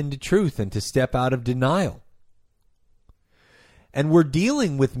step into truth and to step out of denial. And we're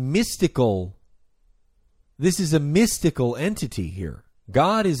dealing with mystical. This is a mystical entity here.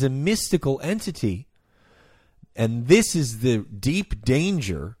 God is a mystical entity. And this is the deep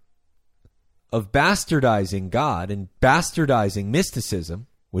danger of bastardizing God and bastardizing mysticism,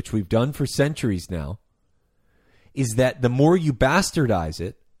 which we've done for centuries now, is that the more you bastardize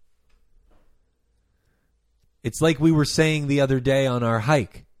it, it's like we were saying the other day on our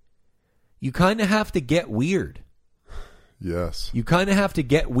hike. You kind of have to get weird. Yes. You kind of have to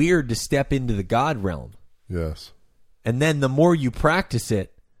get weird to step into the God realm. Yes. And then the more you practice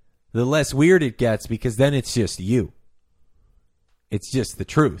it, the less weird it gets because then it's just you. It's just the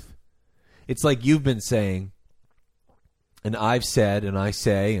truth. It's like you've been saying, and I've said, and I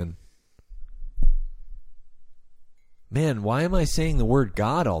say, and man, why am I saying the word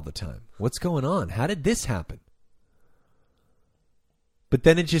God all the time? What's going on? How did this happen? But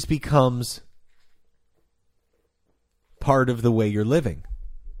then it just becomes part of the way you're living.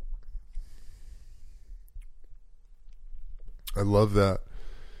 I love that.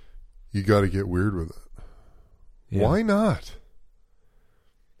 You got to get weird with it. Yeah. Why not?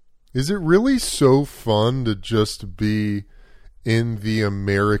 Is it really so fun to just be in the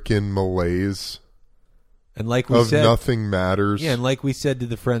American malaise? And like we said, nothing matters. Yeah, and like we said to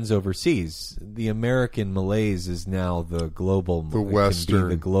the friends overseas, the American malaise is now the global malaise. The Western. Can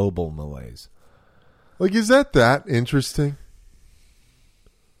be the global malaise. Like, is that interesting?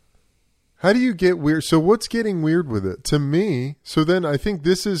 How do you get weird? So what's getting weird with it? To me, so then I think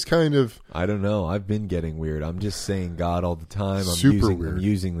this is kind of... I don't know. I've been getting weird. I'm just saying God all the time. I'm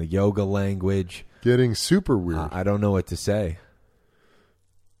using the yoga language. Getting super weird. I don't know what to say.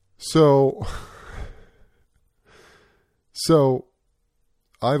 So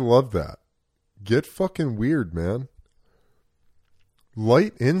I love that Get fucking weird, man.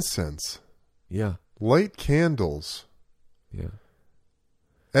 Light incense. Yeah. Light candles. Yeah.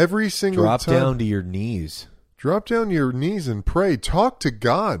 Every single Drop time. down to your knees. Drop down to your knees and pray. Talk to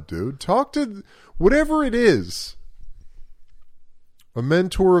God, dude. Talk to whatever it is. A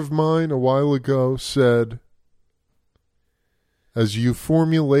mentor of mine a while ago said, as you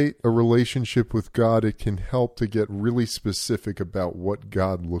formulate a relationship with God, it can help to get really specific about what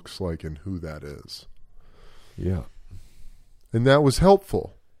God looks like and who that is. Yeah. And that was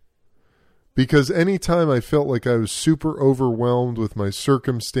helpful. Because anytime I felt like I was super overwhelmed with my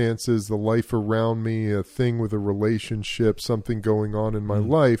circumstances, the life around me, a thing with a relationship, something going on in my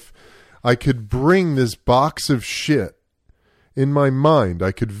life, I could bring this box of shit in my mind.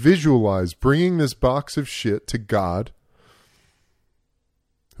 I could visualize bringing this box of shit to God,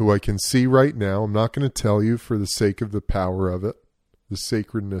 who I can see right now. I'm not going to tell you for the sake of the power of it, the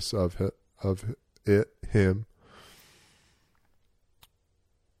sacredness of it, him.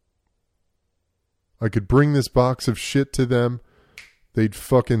 I could bring this box of shit to them. They'd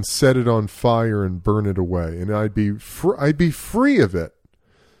fucking set it on fire and burn it away, and I'd be free of it.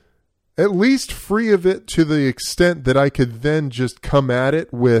 At least free of it to the extent that I could then just come at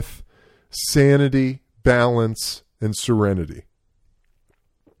it with sanity, balance, and serenity.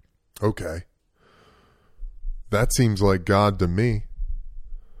 Okay. That seems like God to me.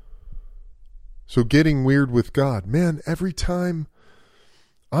 So getting weird with God. Man, every time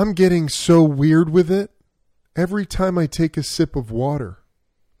I'm getting so weird with it, every time I take a sip of water,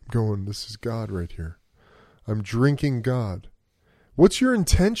 I'm going, this is God right here. I'm drinking God. What's your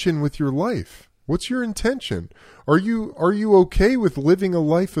intention with your life? What's your intention? Are you okay with living a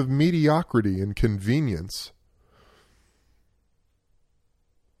life of mediocrity and convenience?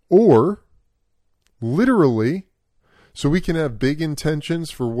 Or, literally, so we can have big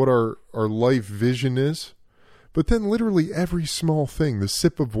intentions for what our life vision is, but then literally every small thing, the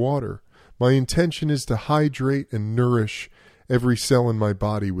sip of water, my intention is to hydrate and nourish every cell in my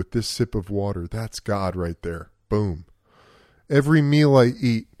body with this sip of water. That's God right there. Boom. Every meal I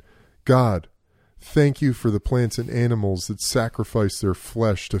eat, God, thank you for the plants and animals that sacrifice their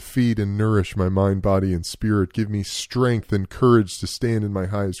flesh to feed and nourish my mind, body, and spirit. Give me strength and courage to stand in my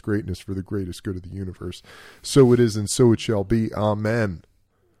highest greatness for the greatest good of the universe. So it is and so it shall be. Amen.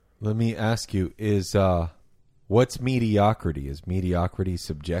 Let me ask you, what's mediocrity? Is mediocrity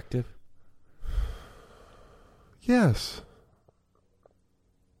subjective? Yes.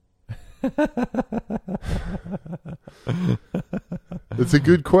 It's a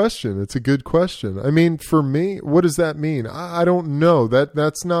good question. It's a good question. I mean, for me, what does that mean? I don't know.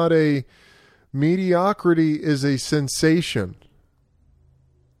 That's not a... Mediocrity is a sensation.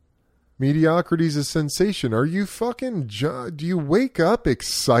 Mediocrity is a sensation. Are you fucking... Do you wake up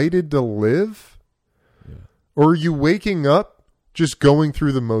excited to live? Yeah. Or are you waking up just going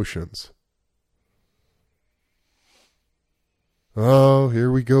through the motions? Oh,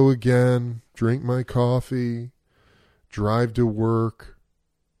 here we go again. Drink my coffee. Drive to work.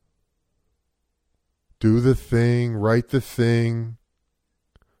 Do the thing. Write the thing.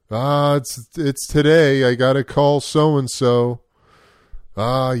 It's today. I got to call so-and-so.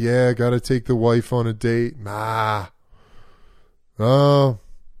 Yeah, I got to take the wife on a date. Oh.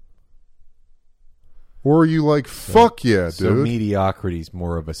 Or are you like, fuck yeah, dude. So mediocrity is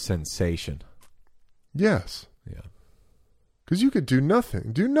more of a sensation. Yes. Yeah. Because you could do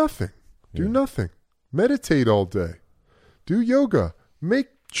nothing. Do nothing. Do nothing. Meditate all day. Do yoga. Make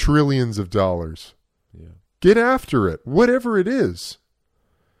trillions of dollars. Yeah. Get after it. Whatever it is.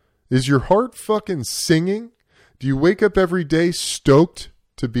 Is your heart fucking singing? Do you wake up every day stoked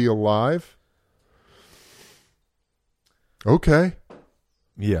to be alive? Okay.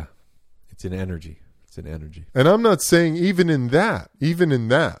 Yeah. It's an energy. It's an energy. And I'm not saying even in that,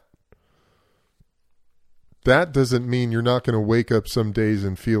 that doesn't mean you're not going to wake up some days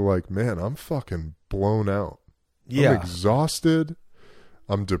and feel like, man, I'm fucking blown out. Yeah. I'm exhausted.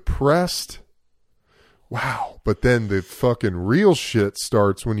 I'm depressed. Wow. But then the fucking real shit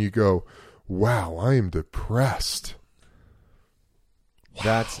starts when you go, wow, I am depressed.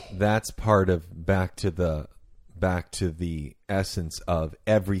 Wow. That's part of back to the essence of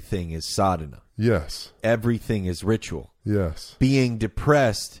everything is sadhana. Yes. Everything is ritual. Yes. Being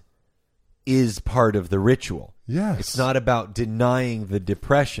depressed is part of the ritual. Yes. It's not about denying the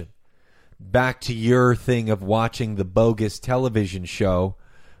depression. Back to your thing of watching the bogus television show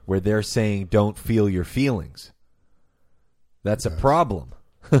where they're saying don't feel your feelings. That's a problem.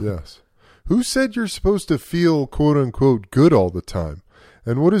 Yes. Who said you're supposed to feel quote unquote good all the time?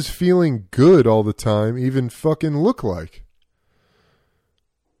 And what does feeling good all the time even fucking look like?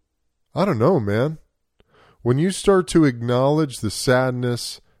 I don't know, man. When you start to acknowledge the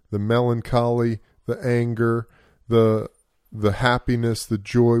sadness, the melancholy, the anger, the happiness, the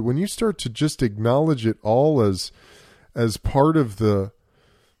joy, when you start to just acknowledge it all as part of the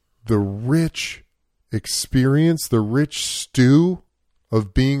rich experience, the rich stew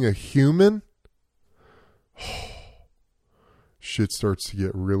of being a human, shit starts to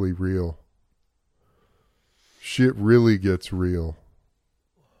get really real. Shit really gets real.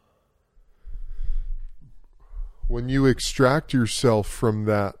 When you extract yourself from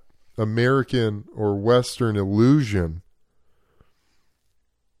that American or Western illusion,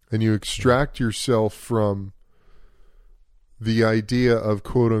 and you extract yourself from the idea of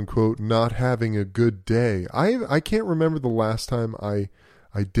quote unquote not having a good day. I can't remember the last time I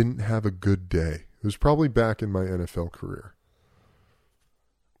didn't have a good day. It was probably back in my NFL career.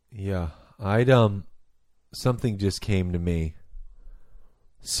 Yeah. Something just came to me.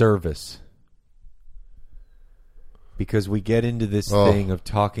 Service. Because we get into this thing of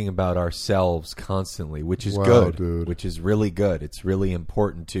talking about ourselves constantly, which is good, dude. Which is really good. It's really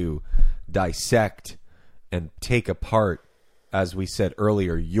important to dissect and take apart, as we said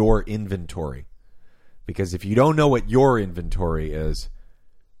earlier, your inventory. Because if you don't know what your inventory is,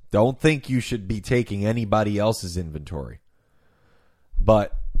 don't think you should be taking anybody else's inventory.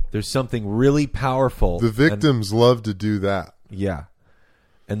 But there's something really powerful. The victims love to do that. Yeah.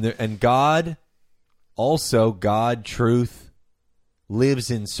 And God, also God, truth, lives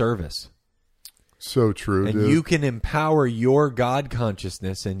in service. So true, and dude. you can empower your God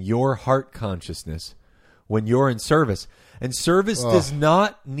consciousness and your heart consciousness when you're in service. And service does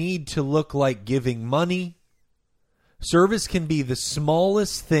not need to look like giving money. Service can be the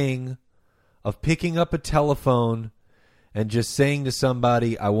smallest thing of picking up a telephone and just saying to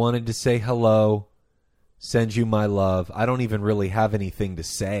somebody, I wanted to say hello, send you my love. I don't even really have anything to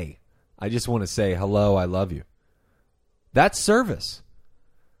say. I just want to say hello, I love you. That's service.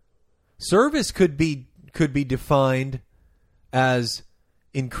 Service could be defined as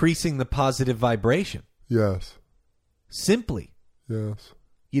increasing the positive vibration. Yes. Simply. Yes.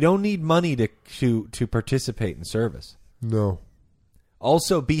 You don't need money to participate in service. No.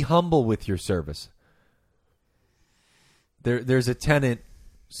 Also, be humble with your service. There's a tenet,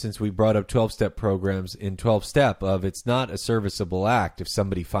 since we brought up 12-step programs, in 12-step of it's not a serviceable act if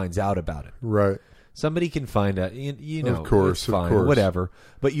somebody finds out about it. Right. Somebody can find out, you know, of course, it's fine, of course. whatever.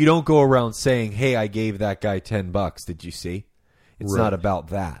 But you don't go around saying, hey, I gave that guy $10. Did you see? It's not about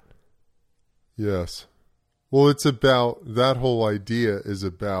that. Yes. Well, it's about, that whole idea is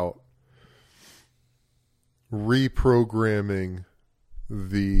about reprogramming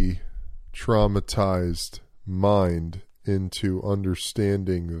the traumatized mind into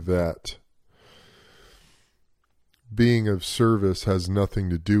understanding that being of service has nothing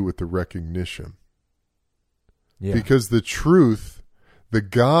to do with the recognition. Yeah. Because the truth, the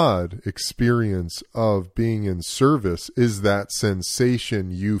God experience of being in service is that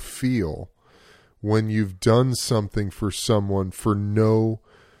sensation you feel when you've done something for someone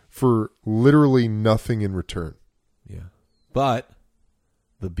for literally nothing in return. Yeah. But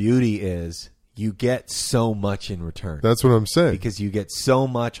the beauty is you get so much in return. That's what I'm saying. Because you get so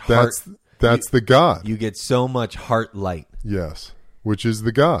much heart. That's the God. You get so much heart light. Yes. Which is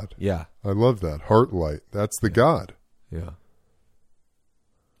the God. Yeah. I love that. Heart light. That's the God. Yeah.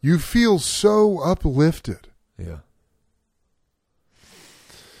 You feel so uplifted. Yeah.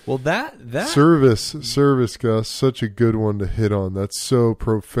 Well, that service, Gus, such a good one to hit on. That's so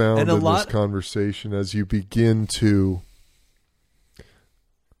profound and in this conversation as you begin to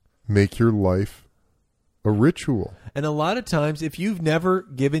make your life a ritual. And a lot of times, if you've never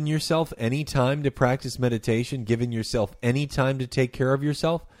given yourself any time to practice meditation, given yourself any time to take care of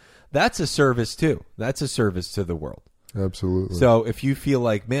yourself, that's a service too. That's a service to the world. Absolutely. So if you feel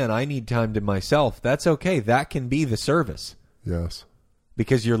like, man, I need time to myself, that's okay. That can be the service. Yes.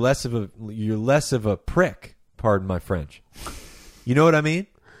 Because you're less of a prick, pardon my French. You know what I mean?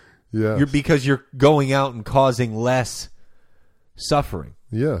 Yeah. Because you're going out and causing less suffering.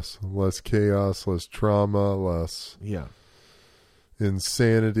 Yes. Less chaos, less trauma, less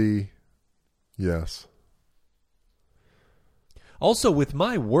insanity. Yes. Also, with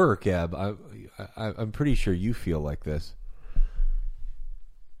my work, Eb, I'm pretty sure you feel like this.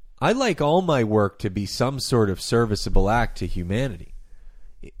 I like all my work to be some sort of serviceable act to humanity.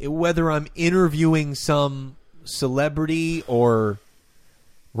 Whether I'm interviewing some celebrity or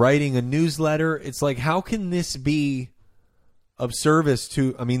writing a newsletter, it's like, how can this be of service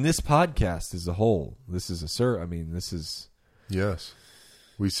to, I mean, this podcast as a whole, this is this is. Yes.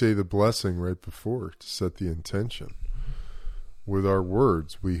 We say the blessing right before to set the intention. with our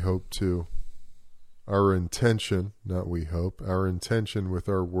words. We hope to, our intention, not we hope, our intention with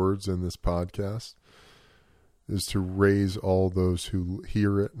our words in this podcast is to raise all those who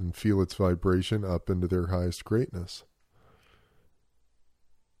hear it and feel its vibration up into their highest greatness.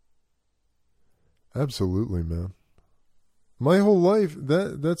 Absolutely, man. My whole life,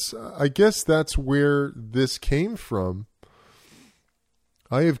 that's I guess that's where this came from.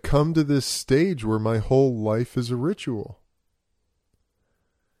 I have come to this stage where my whole life is a ritual.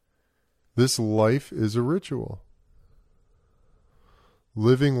 This life is a ritual.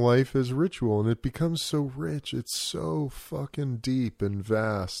 Living life is ritual, and it becomes so rich. It's so fucking deep and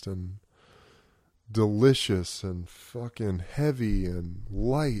vast and delicious and fucking heavy and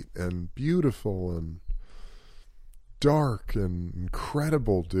light and beautiful and dark and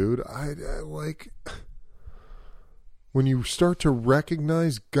incredible, dude. I like when you start to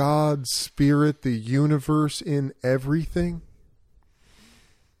recognize God, spirit, the universe in everything.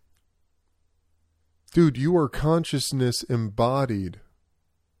 Dude, you are consciousness embodied.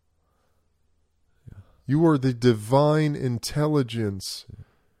 You are the divine intelligence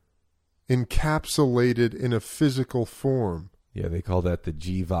encapsulated in a physical form. Yeah, they call that the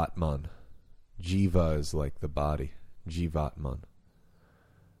Jivatman. Jiva is like the body. Jivatman.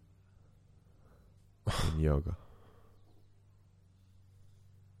 In yoga.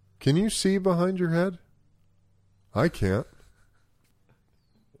 Can you see behind your head? I can't.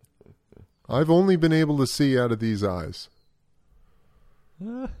 I've only been able to see out of these eyes.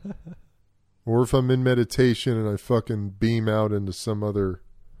 Or if I'm in meditation and I fucking beam out into some other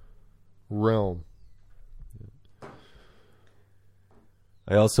realm.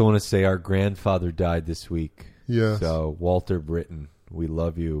 I also want to say our grandfather died this week. Yes. So, Walter Britton, we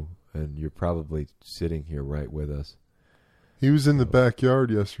love you, and you're probably sitting here right with us. He was in the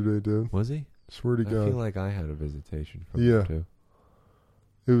backyard yesterday, dude. Was he? Swear to God. I feel like I had a visitation from Yeah. him, too.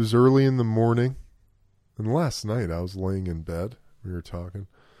 It was early in the morning. And last night I was laying in bed. We were talking.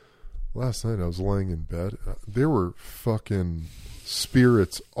 Last night I was laying in bed. There were fucking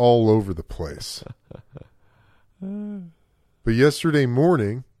spirits all over the place. But yesterday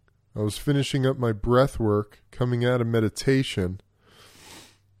morning, I was finishing up my breath work, coming out of meditation,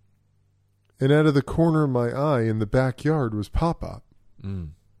 and out of the corner of my eye in the backyard was Pop-Up. Mm.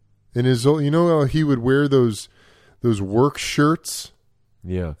 And his, you know how he would wear those work shirts?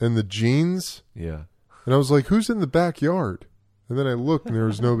 Yeah. And the jeans? Yeah. And I was like, who's in the backyard? And then I looked and there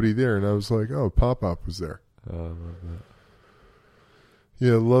was nobody there. And I was like, oh, Pop-Up was there.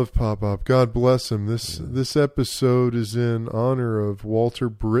 Yeah, love Pop-Up. God bless him. This episode is in honor of Walter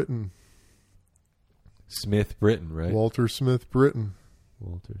Britton. Smith Britton, right? Walter Smith Britton.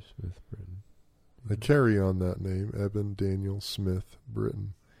 Walter Smith Britton. I carry on that name, Eben Daniel Smith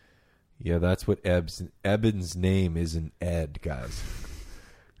Britton. Yeah, that's what Eben's name isn't Ed, guys.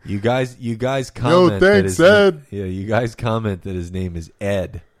 You guys comment. No, thanks, Ed. Yeah, you guys comment that his name is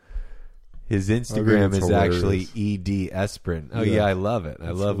Ed. His Instagram is actually E.D. Esprin. Oh, yeah, I love it. I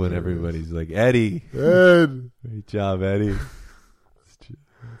love when everybody's like, Eddie. Ed. Great job, Eddie.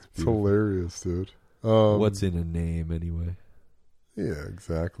 It's hilarious, dude. What's in a name, anyway? Yeah,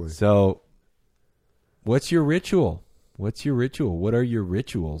 exactly. So, what's your ritual? What's your ritual? What are your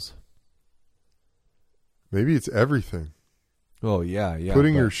rituals? Maybe it's everything. Oh, yeah.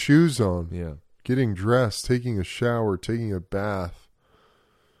 Putting your shoes on. Yeah. Getting dressed, taking a shower, taking a bath,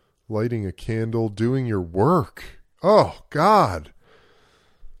 lighting a candle, doing your work. Oh, God.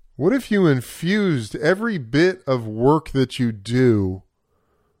 What if you infused every bit of work that you do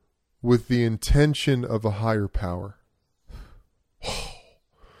with the intention of a higher power?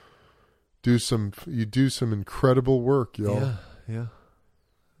 You do some incredible work, y'all. Yeah.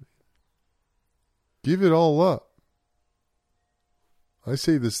 Give it all up. I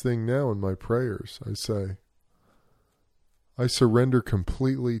say this thing now in my prayers. I say, I surrender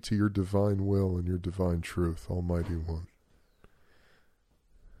completely to your divine will and your divine truth, Almighty One.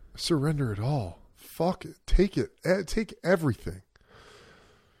 Surrender it all. Fuck it. Take it. Take everything.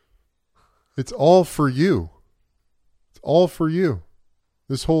 It's all for you. It's all for you.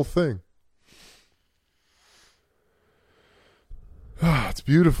 This whole thing. It's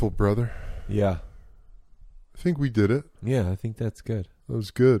beautiful, brother. Yeah. I think we did it. Yeah, I think that's good. That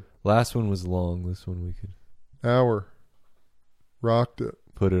was good. Last one was long. This one we could... Hour. Rocked it.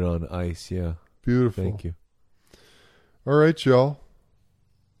 Put it on ice, yeah. Beautiful. Thank you. All right, y'all.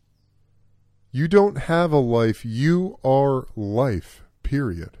 You don't have a life. You are life,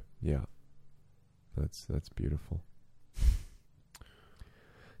 period. Yeah. That's beautiful.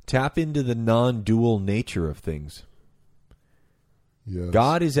 Tap into the non-dual nature of things. Yes.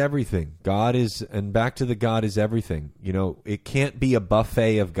 God is everything. God is, and back to the God is everything. You know, it can't be a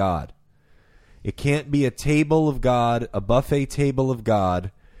buffet of God. It can't be a table of God, a buffet table of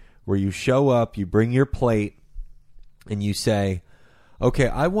God, where you show up, you bring your plate, and you say, okay,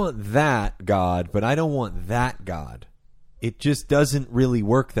 I want that God, but I don't want that God. It just doesn't really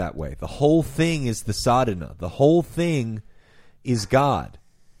work that way. The whole thing is the sadhana. The whole thing is God.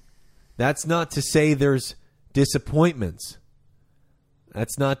 That's not to say there's disappointments.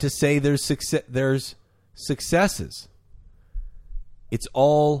 That's not to say there's successes. It's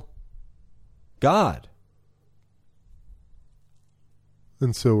all God.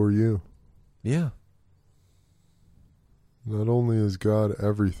 And so are you. Yeah. Not only is God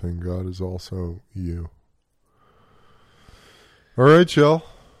everything, God is also you. All right, y'all.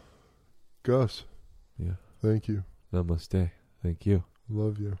 Gus. Yeah. Thank you. Namaste. Thank you.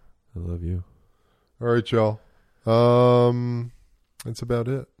 Love you. I love you. All right, y'all. That's about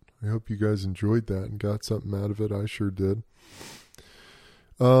it. I hope you guys enjoyed that and got something out of it. I sure did.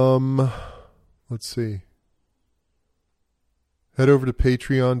 Let's see. Head over to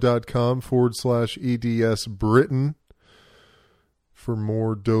patreon.com/EDS Britain for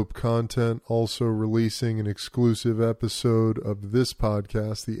more dope content. Also releasing an exclusive episode of this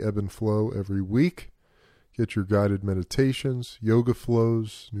podcast, The Ebb and Flow, every week. Get your guided meditations, yoga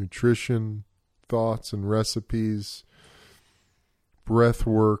flows, nutrition, thoughts and recipes, breath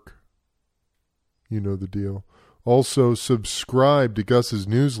work. You know the deal. Also, subscribe to Gus's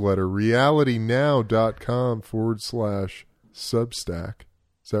newsletter, realitynow.com/Substack.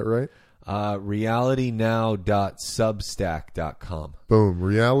 Is that right? realitynow.substack.com. Boom.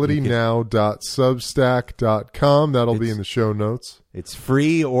 realitynow.substack.com. That'll be in the show notes. It's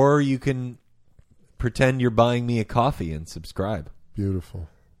free, or you can pretend you're buying me a coffee and subscribe. Beautiful.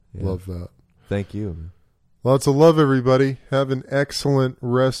 Yeah. Love that. Thank you. Lots of love, everybody. Have an excellent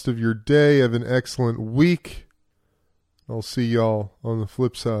rest of your day. Have an excellent week. I'll see y'all on the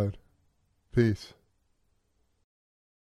flip side. Peace.